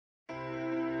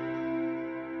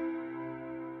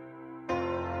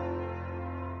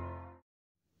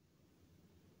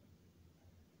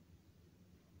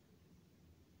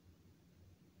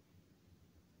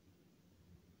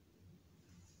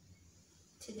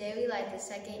Today we light the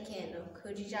second candle,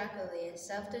 Kujichagulia,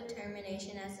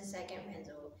 self-determination as the second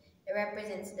principle. It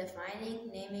represents defining,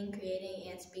 naming,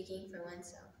 creating, and speaking for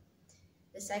oneself.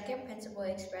 The second principle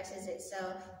expresses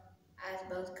itself as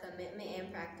both commitment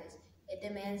and practice. It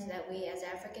demands that we as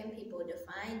African people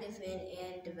define, defend,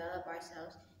 and develop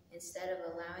ourselves instead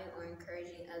of allowing or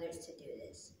encouraging others to do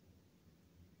this.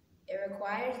 It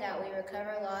requires that we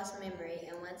recover lost memory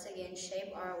and once again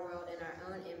shape our world in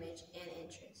our own image and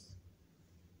interests.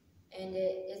 And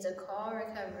it is a call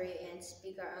recovery and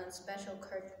speak our own special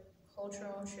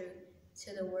cultural truth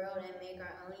to the world and make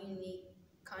our own unique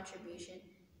contribution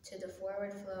to the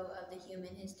forward flow of the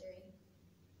human history.